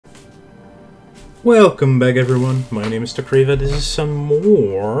Welcome back everyone, my name is Takriva. This is some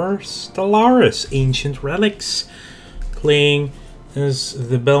more Stellaris, Ancient Relics, playing as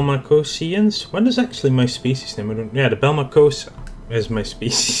the Belmacosians. What is actually my species name? The Belmacosa is my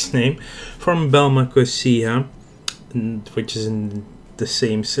species name, from Belmacosia, which is in the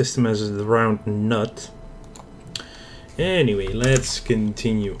same system as the round nut. Anyway, let's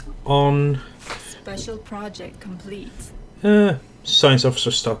continue on. Special project complete. Science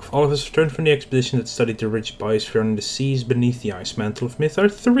Officer Stock. All of us returned from the expedition that studied the rich biosphere and the seas beneath the ice mantle of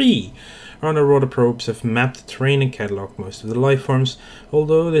Mythar 3. Our underwater probes have mapped the terrain and catalogued most of the life forms.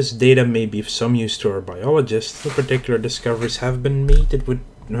 Although this data may be of some use to our biologists, no particular discoveries have been made that would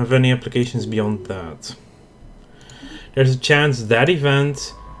have any applications beyond that. There's a chance that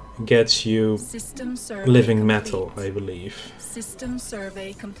event gets you living metal, I believe. System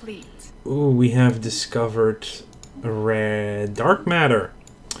survey complete. Ooh, we have discovered red dark matter.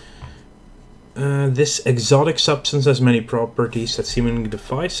 This exotic substance has many properties that seemingly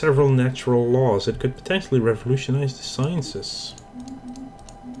defy several natural laws. It could potentially revolutionize the sciences.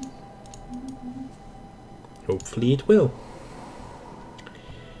 Hopefully it will.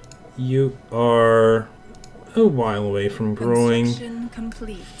 You are a while away from growing. Construction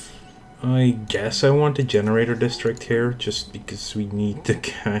complete. I guess I want a generator district here, just because we need the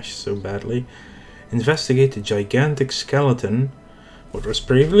cash so badly. Investigate the gigantic skeleton. What was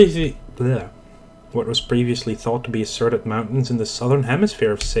previously thought to be asserted mountains in the southern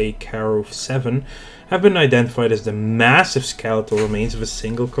hemisphere of, say, Caro 7 have been identified as the massive skeletal remains of a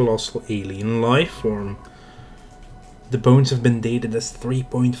single colossal alien life form. The bones have been dated as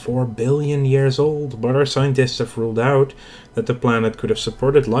 3.4 billion years old, but our scientists have ruled out that the planet could have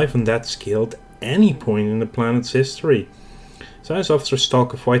supported life on that scale at any point in the planet's history. Science Officer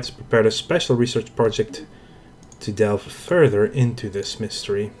Stalk of White has prepared a special research project to delve further into this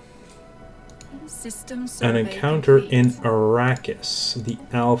mystery. An encounter in Arrakis. The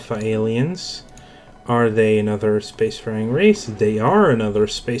Alpha aliens. Are they another spacefaring race? They are another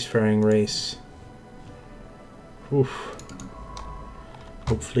spacefaring race. Oof.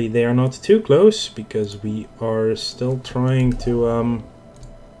 Hopefully they are not too close, because we are still trying to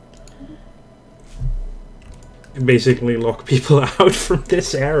basically lock people out from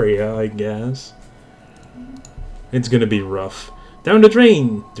this area, I guess. It's gonna be rough. Down the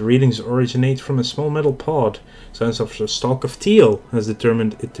drain! The readings originate from a small metal pod. Science Officer Stalk of Teal has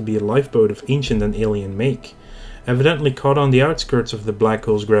determined it to be a lifeboat of ancient and alien make. Evidently caught on the outskirts of the black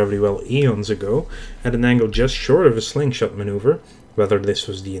hole's gravity well eons ago, at an angle just short of a slingshot maneuver. Whether this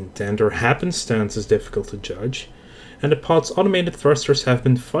was the intent or happenstance is difficult to judge. And the pod's automated thrusters have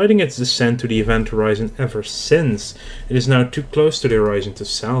been fighting its descent to the event horizon ever since. It is now too close to the horizon to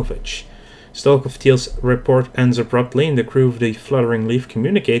salvage. Stalk of Teal's report ends abruptly, and the crew of the Fluttering Leaf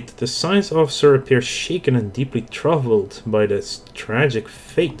communicate that the science officer appears shaken and deeply troubled by this tragic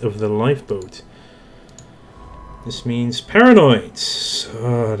fate of the lifeboat. This means paranoid.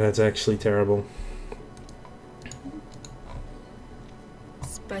 Oh, that's actually terrible.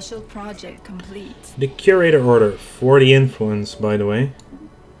 Special project complete. The Curator Order, for the influence, by the way.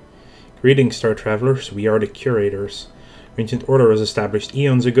 Greetings, Star Travelers. We are the Curators. Ancient Order was established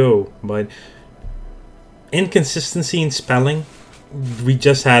eons ago, but inconsistency in spelling. We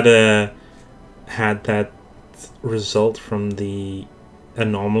just had that result from the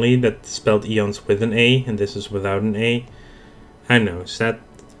anomaly that spelled eons with an A, and this is without an A. I know, is that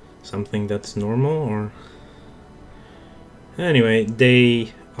something that's normal, or... Anyway,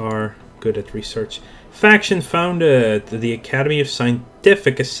 they are good at research. Faction founded, the Academy of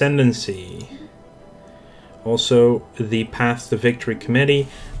Scientific Ascendancy. Also, the Path to Victory Committee,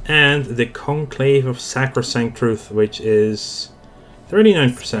 and the Conclave of Sacrosanct Truth, which is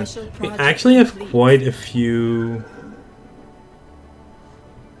 39%. We actually have quite a few...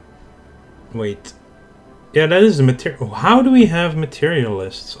 Wait. Yeah, that is the material. How do we have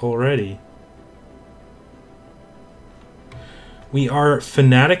materialists already? We are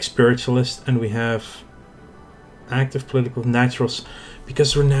fanatic spiritualists, and we have active political naturals,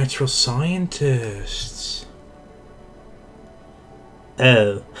 because we're natural scientists.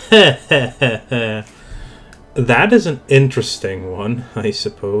 Oh. That is an interesting one, I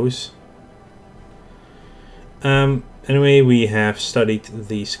suppose. Anyway, we have studied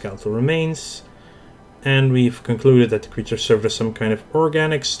the skeletal remains, and we've concluded that the creature served as some kind of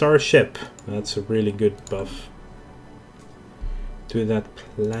organic starship. That's a really good buff to that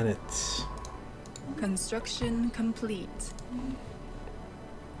planet. Construction complete.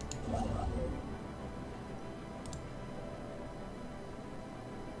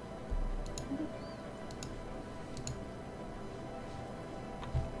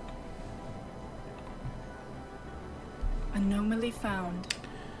 Anomaly found.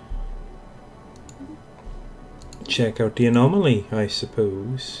 Check out the anomaly, I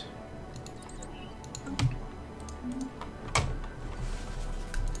suppose.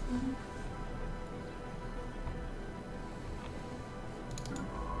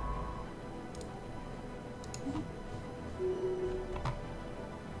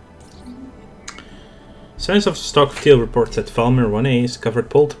 Science of Stock Field reports that Valmir 1A is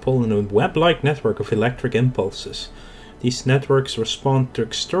covered pole to pole in a web-like network of electric impulses. These networks respond to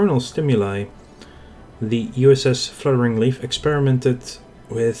external stimuli. The USS Fluttering Leaf experimented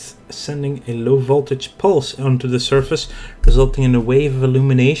with sending a low-voltage pulse onto the surface, resulting in a wave of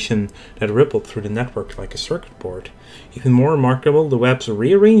illumination that rippled through the network like a circuit board. Even more remarkable, the webs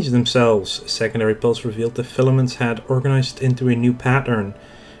rearranged themselves. A secondary pulse revealed the filaments had organized into a new pattern,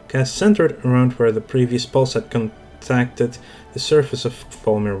 cast centered around where the previous pulse had contacted the surface of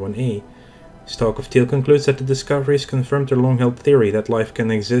Valmir 1A. Stalk of Teal concludes that the discoveries confirmed their long-held theory that life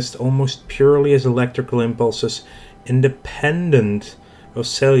can exist almost purely as electrical impulses, independent of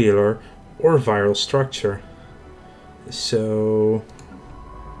cellular or viral structure. So,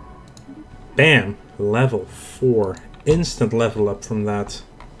 bam, level 4. Instant level up from that.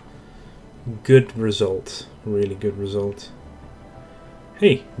 Good result. Really good result.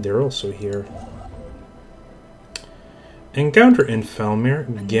 Hey, they're also here. Encounter in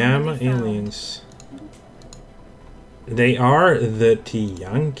Valmir, Gamma aliens. They are the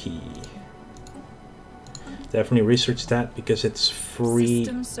Tiyanki. Definitely research that because it's free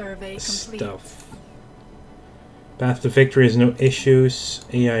stuff. Path to victory is no issues.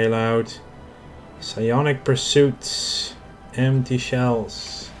 AI allowed. Psionic pursuits. Empty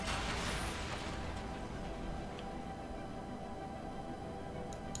shells.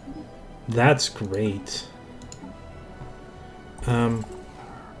 That's great.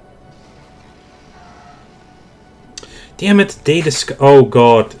 Damn it, they oh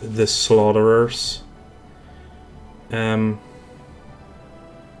god, the slaughterers.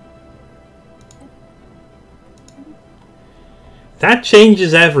 That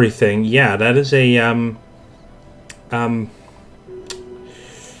changes everything. Yeah, that is a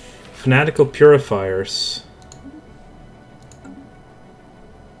fanatical purifiers.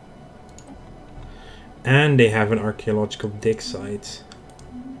 And they have an archaeological dig site.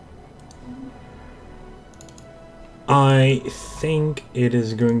 I think it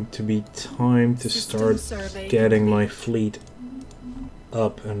is going to be time to start getting my fleet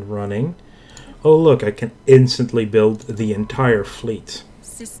up and running. Oh look, I can instantly build the entire fleet.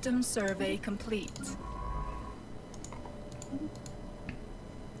 System survey complete.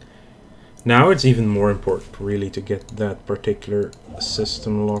 Now it's even more important really to get that particular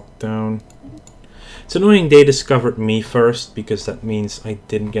system locked down. It's annoying they discovered me first, because that means I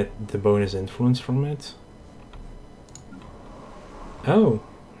didn't get the bonus influence from it. Oh,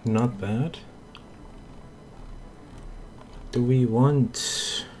 not bad. Do we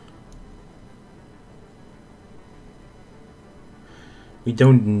want... We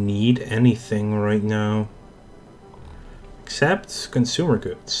don't need anything right now. Except consumer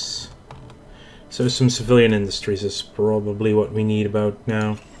goods. So some civilian industries is probably what we need about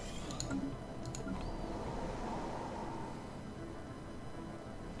now.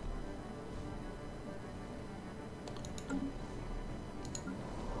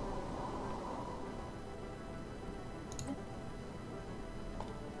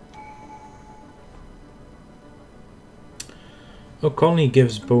 Oh, colony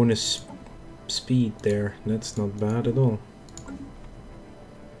gives bonus speed there. That's not bad at all.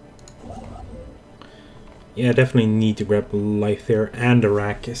 Yeah, definitely need to grab Lythair and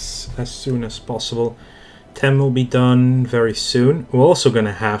Arrakis as soon as possible. 10 will be done very soon. We're also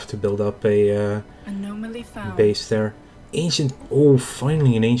gonna have to build up a base there. Ancient... Oh,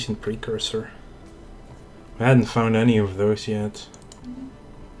 finally an ancient precursor. I hadn't found any of those yet.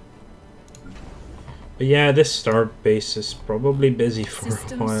 But yeah, this start base is probably busy for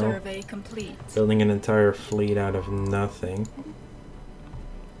a while. Survey complete. Building an entire fleet out of nothing.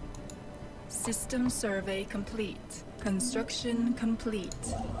 System survey complete. Construction complete.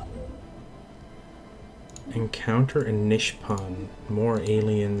 Encounter in Nishpan. More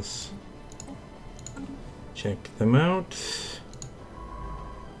aliens. Check them out.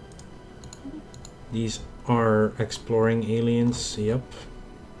 These are exploring aliens. Yep.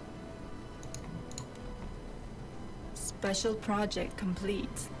 Special project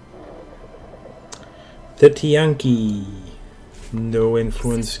complete. The Tiyanki. No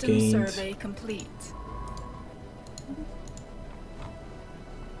influence System gained. survey complete.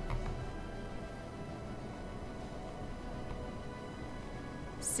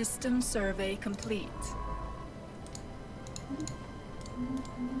 System survey complete.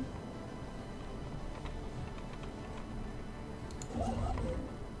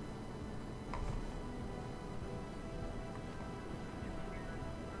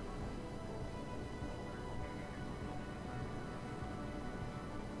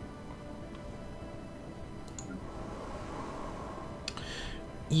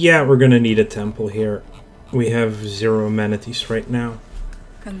 Yeah, we're gonna need a temple here. We have 0 amenities right now.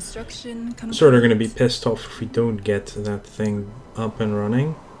 Construction complete. So they're gonna be pissed off if we don't get that thing up and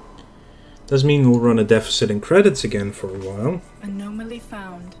running. Does mean we'll run a deficit in credits again for a while. Anomaly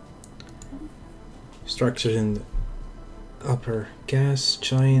found. Structures in the upper gas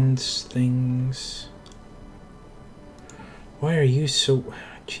giants things. Why are you so...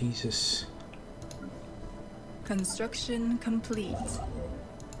 Jesus. Construction complete.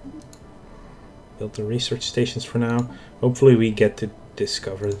 Build the research stations for now. Hopefully we get to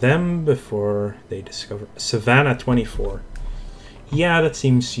discover them before they discover... Savannah 24. Yeah, that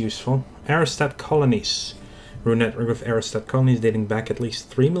seems useful. Aerostat colonies. A network of aerostat colonies dating back at least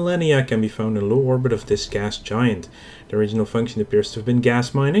 3 millennia can be found in low orbit of this gas giant. The original function appears to have been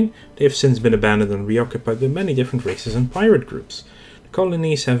gas mining. They have since been abandoned and reoccupied by many different races and pirate groups. The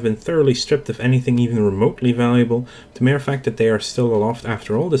colonies have been thoroughly stripped of anything even remotely valuable. The mere fact that they are still aloft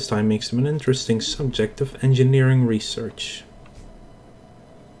after all this time makes them an interesting subject of engineering research.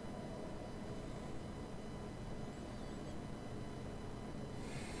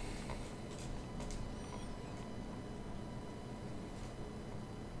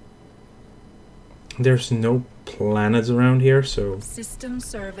 There's no planets around here, so system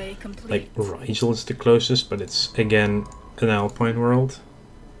survey complete. Like Rigel is the closest, but it's again an Alpine world.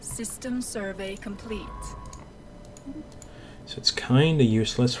 System survey complete. So it's kind of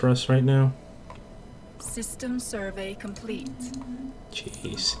useless for us right now. System survey complete.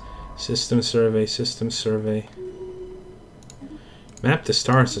 Jeez. System survey, system survey. Map the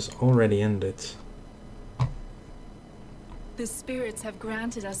stars has already ended. The spirits have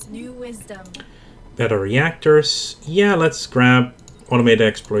granted us new wisdom. Better reactors. Yeah, let's grab automated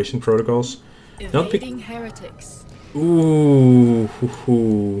exploration protocols. Evading heretics. Ooh. Hoo,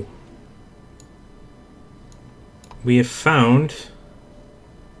 hoo. We have found...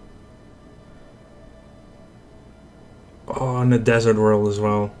 Oh, in the desert world as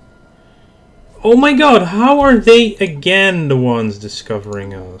well. Oh my god, how are they again the ones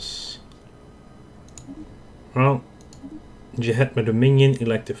discovering us? Well, Jehetma Dominion,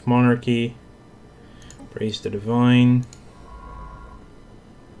 Elective Monarchy, Praise the Divine.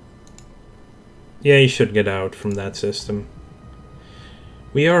 Yeah, you should get out from that system.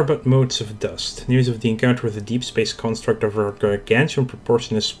 We are but motes of dust. News of the encounter with the deep space construct of our gargantuan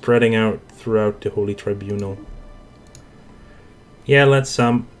proportion is spreading out throughout the Holy Tribunal. Yeah, let's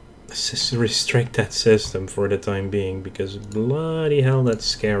restrict that system for the time being, because bloody hell, that's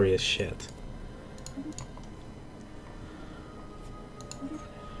scary as shit.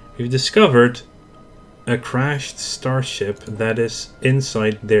 We've discovered a crashed starship that is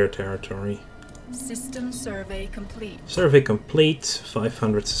inside their territory. System survey complete. Survey complete,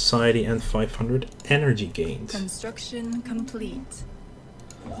 500 society and 500 energy gains. Construction complete.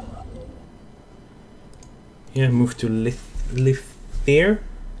 Yeah, move to Lithier.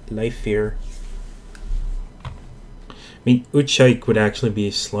 I mean, Uchai would actually be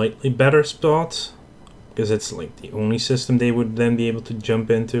a slightly better spot, because it's like the only system they would then be able to jump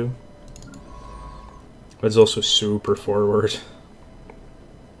into. But it's also super forward.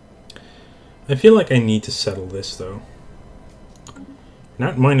 I feel like I need to settle this though.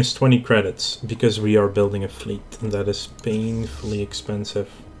 Not minus 20 credits, because we are building a fleet, and that is painfully expensive.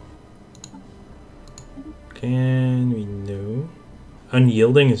 Can we know?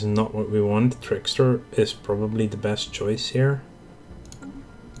 Unyielding is not what we want. Trickster is probably the best choice here.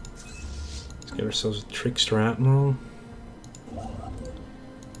 Let's get ourselves a Trickster Admiral.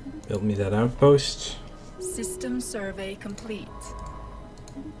 Build me that outpost. System survey complete.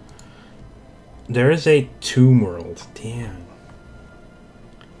 There is a tomb world. Damn.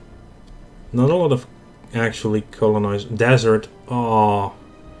 Not a lot of actually colonized desert. Oh,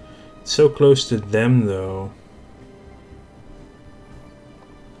 it's so close to them though.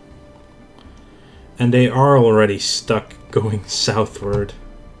 And they are already stuck going southward.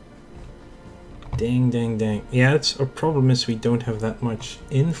 Dang, dang, dang. Yeah, it's a problem is we don't have that much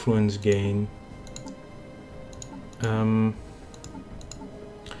influence gain.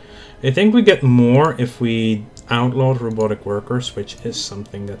 I think we get more if we outlawed robotic workers, which is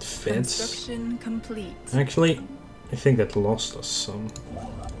something that fits. Construction complete. Actually, I think that lost us some.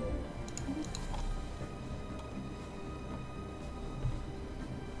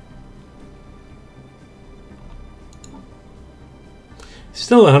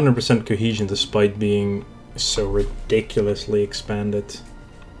 Still 100% cohesion despite being so ridiculously expanded.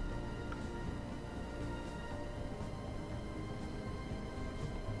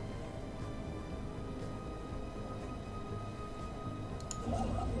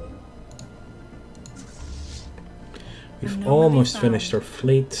 We've almost finished our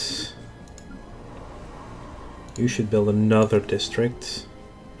fleet. You should build another district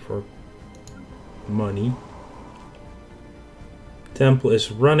for money. Temple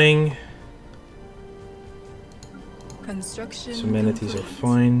is running. Construction Amenities are complete.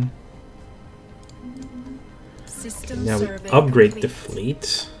 fine. System Now we survey upgrade complete. the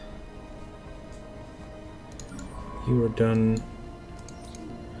fleet. You are done.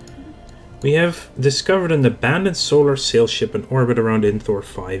 We have discovered an abandoned solar sail ship in orbit around Inthor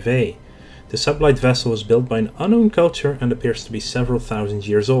 5A. The sublight vessel was built by an unknown culture and appears to be several thousand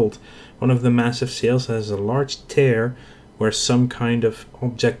years old. One of the massive sails has a large tear where some kind of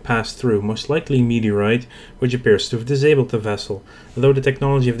object passed through, most likely meteorite, which appears to have disabled the vessel. Although the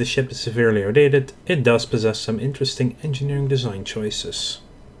technology of the ship is severely outdated, it does possess some interesting engineering design choices.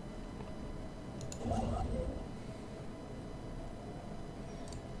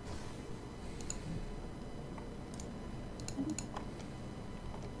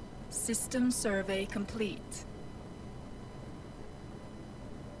 System survey complete.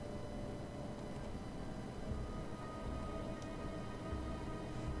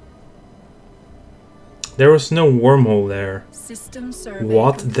 There was no wormhole there. System survey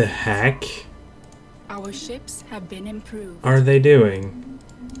What complete. the heck Our ships have been improved. are they doing?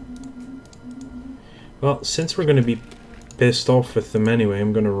 Well, since we're going to be pissed off with them anyway,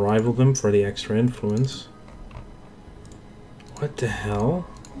 I'm going to rival them for the extra influence. What the hell?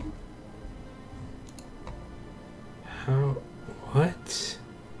 How? What?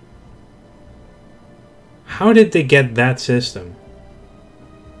 How did they get that system?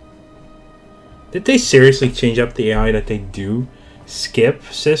 Did they seriously change up the AI that they do skip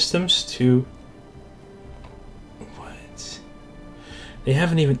systems to... What? They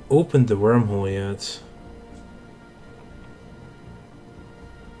haven't even opened the wormhole yet.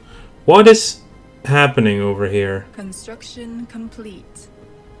 What is happening over here? Construction complete.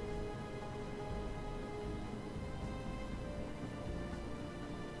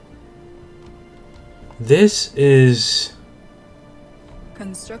 This is...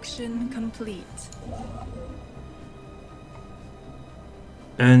 Construction complete.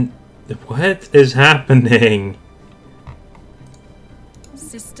 And what is happening?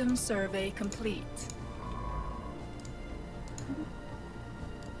 System survey complete.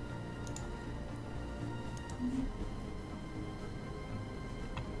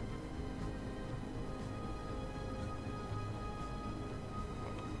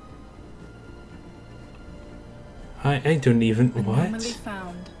 I don't even... Anomaly What?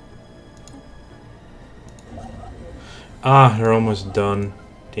 found. Ah, they're almost done.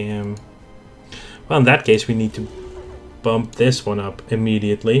 Damn. Well, in that case, we need to bump this one up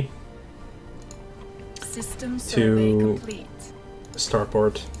immediately. System survey To- complete.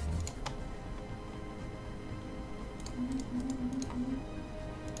 Starport.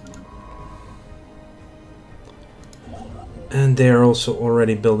 And they're also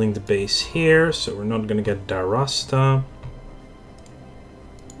already building the base here, so we're not gonna get Darasta.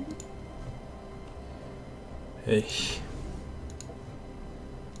 Hey.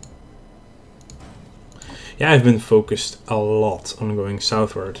 Yeah, I've been focused a lot on going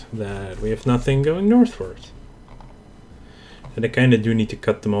southward, that we have nothing going northward. And I kind of do need to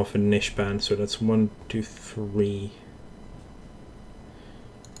cut them off in Nishpan, so that's 1, 2, 3.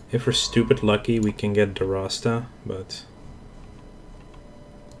 If we're stupid lucky, we can get Darasta, but...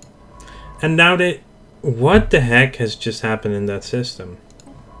 And now they... What the heck has just happened in that system?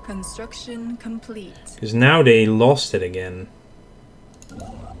 Construction complete. Because now they lost it again.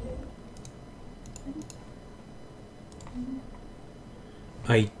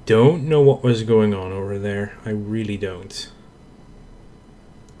 I don't know what was going on over there. I really don't.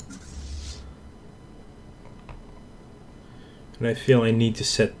 And I feel I need to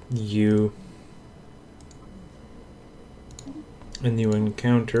set you a new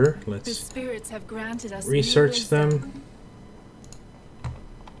encounter. The Let's spirits have granted us research new wisdom. them.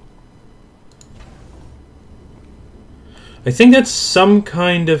 I think that's some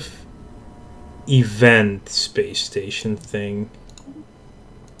kind of event space station thing.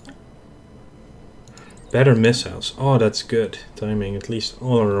 Better missiles. Oh, that's good timing. At least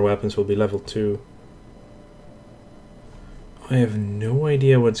all our weapons will be level 2. I have no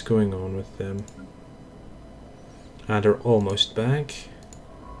idea what's going on with them. Ah, they're almost back.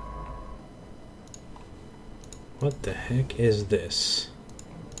 What the heck is this?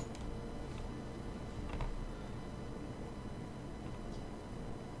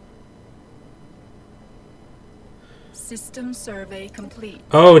 System survey complete.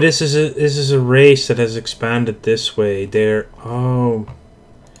 Oh, this is a race that has expanded this way. There. Oh,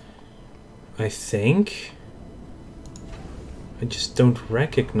 I think. I just don't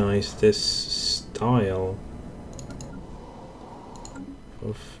recognize this style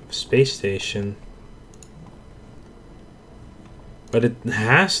of space station. But it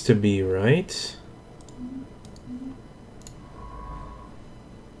has to be, right?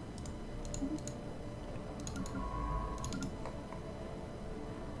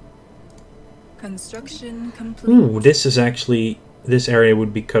 Construction complete. Ooh, this is actually... This area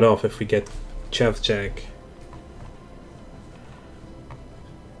would be cut off if we get Chevchak.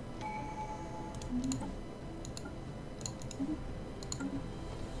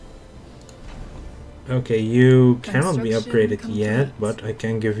 Okay, you cannot be upgraded yet, but I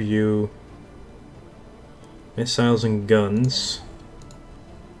can give you missiles and guns.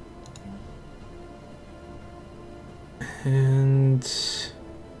 And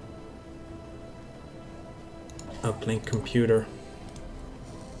uplink computer.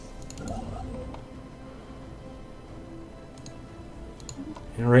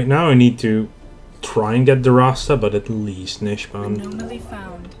 And right now I need to try and get the Rasta, but at least Nishpan. Anomaly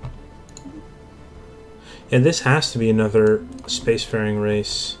found. Yeah, this has to be another spacefaring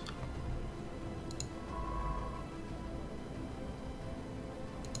race.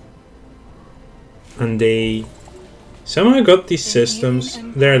 And they somehow got these systems.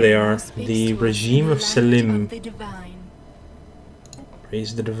 There they are. The regime of Selim.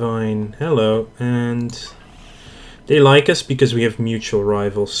 Praise the divine. Hello. And they like us because we have mutual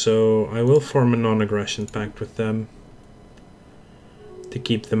rivals. So I will form a non-aggression pact with them to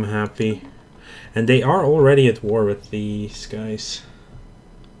keep them happy. And they are already at war with these guys.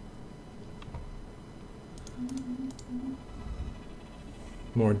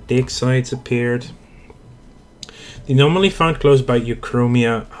 More dig sites appeared. The anomaly found close by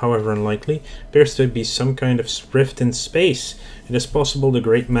Euchromia, however unlikely, appears to be some kind of rift in space. It is possible the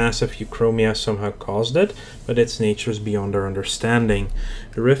great mass of Euchromia somehow caused it, but its nature is beyond our understanding.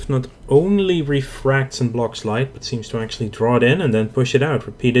 The rift not only refracts and blocks light, but seems to actually draw it in and then push it out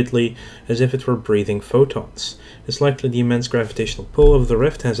repeatedly, as if it were breathing photons. It's likely the immense gravitational pull of the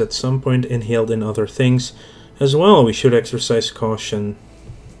rift has at some point inhaled in other things as well. We should exercise caution.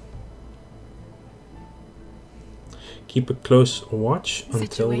 Keep a close watch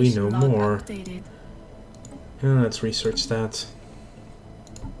until we know more. And let's research that.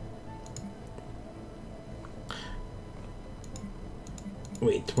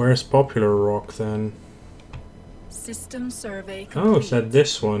 Wait, where's Popular Rock then? System survey complete. Oh, is that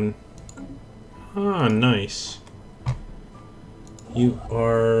this one? Ah, nice. You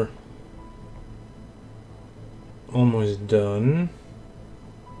are almost done.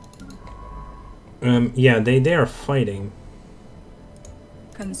 Yeah, they are fighting.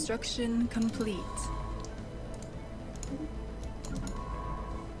 Construction complete.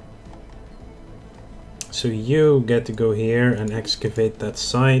 So you get to go here and excavate that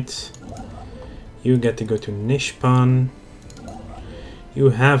site. You get to go to Nishpan. You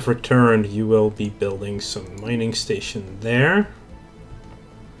have returned. You will be building some mining station there.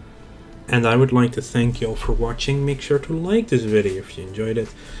 And I would like to thank you all for watching. Make sure to like this video if you enjoyed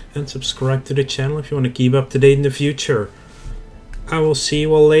it. And subscribe to the channel if you want to keep up to date in the future. I will see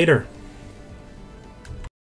you all later.